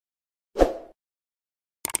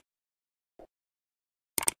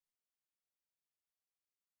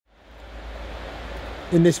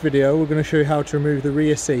In this video we're going to show you how to remove the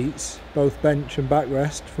rear seats, both bench and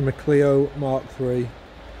backrest, from a Clio Mark III.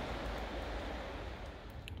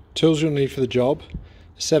 Tools you'll need for the job: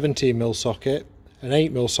 a 17mm socket, an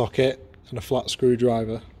 8mm socket and a flat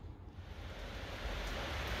screwdriver.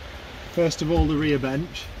 First of all, the rear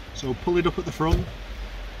bench, so pull it up at the front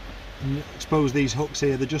and expose these hooks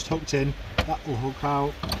here. They're just hooked in, that will hook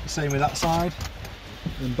out. The same with that side,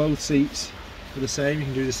 and both seats are the same. You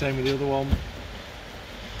can do the same with the other one.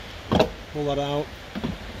 Pull that out,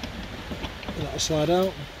 and that'll slide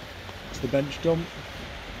out. It's the bench dump.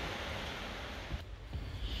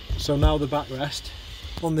 So now the backrest.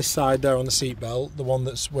 On this side there on the seat belt, the one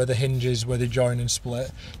that's where the hinges, where they join and split,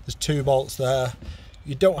 there's 2 bolts there.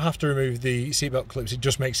 You don't have to remove the seatbelt clips, it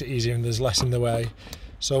just makes it easier and there's less in the way.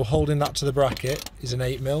 So holding that to the bracket is an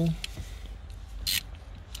 8mm.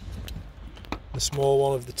 The small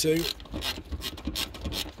one of the two.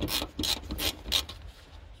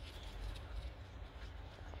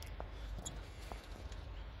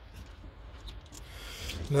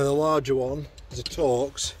 Now the larger one is a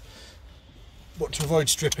Torx, but to avoid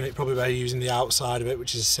stripping it, probably by using the outside of it,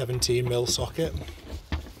 which is a 17mm socket.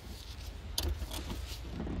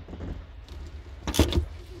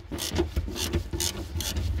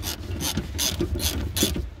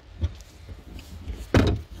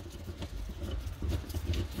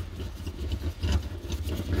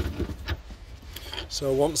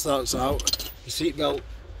 So once that's out, the seatbelt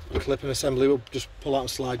clip and assembly will just pull out and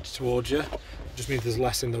slide towards you. It just means there's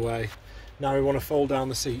less in the way. Now we want to fold down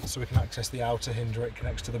the seat so we can access the outer hinge where it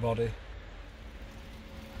connects to the body.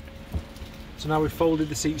 So now we've folded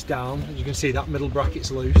the seats down. As you can see, that middle bracket's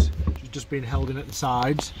loose. It's just been held in at the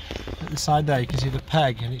sides. At the side there you can see the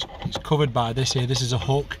peg, and it's covered by this here. This is a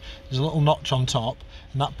hook. There's a little notch on top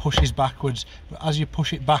and that pushes backwards. But as you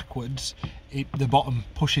push it backwards, the bottom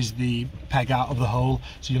pushes the peg out of the hole,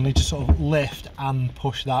 so you'll need to sort of lift and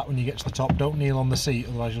push that when you get to the top. Don't kneel on the seat,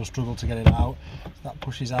 otherwise you'll struggle to get it out. So that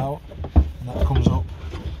pushes out and that comes up.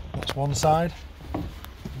 That's one side.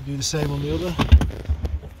 Do the same on the other.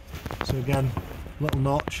 So again, little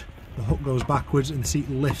notch, the hook goes backwards and the seat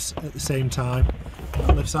lifts at the same time.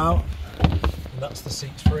 That lifts out and that's the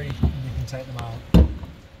seats free, and you can take them out.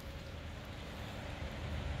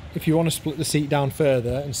 If you want to split the seat down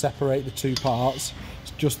further and separate the two parts,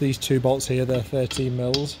 it's just these 2 bolts here, they're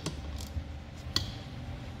 13mm.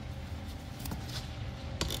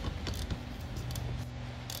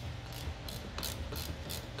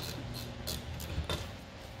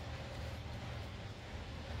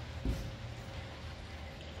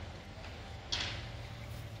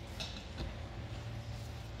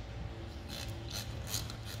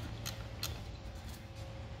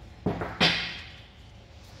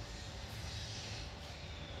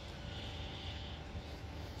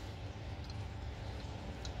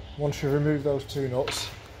 Once you remove those 2 nuts,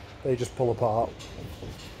 they just pull apart.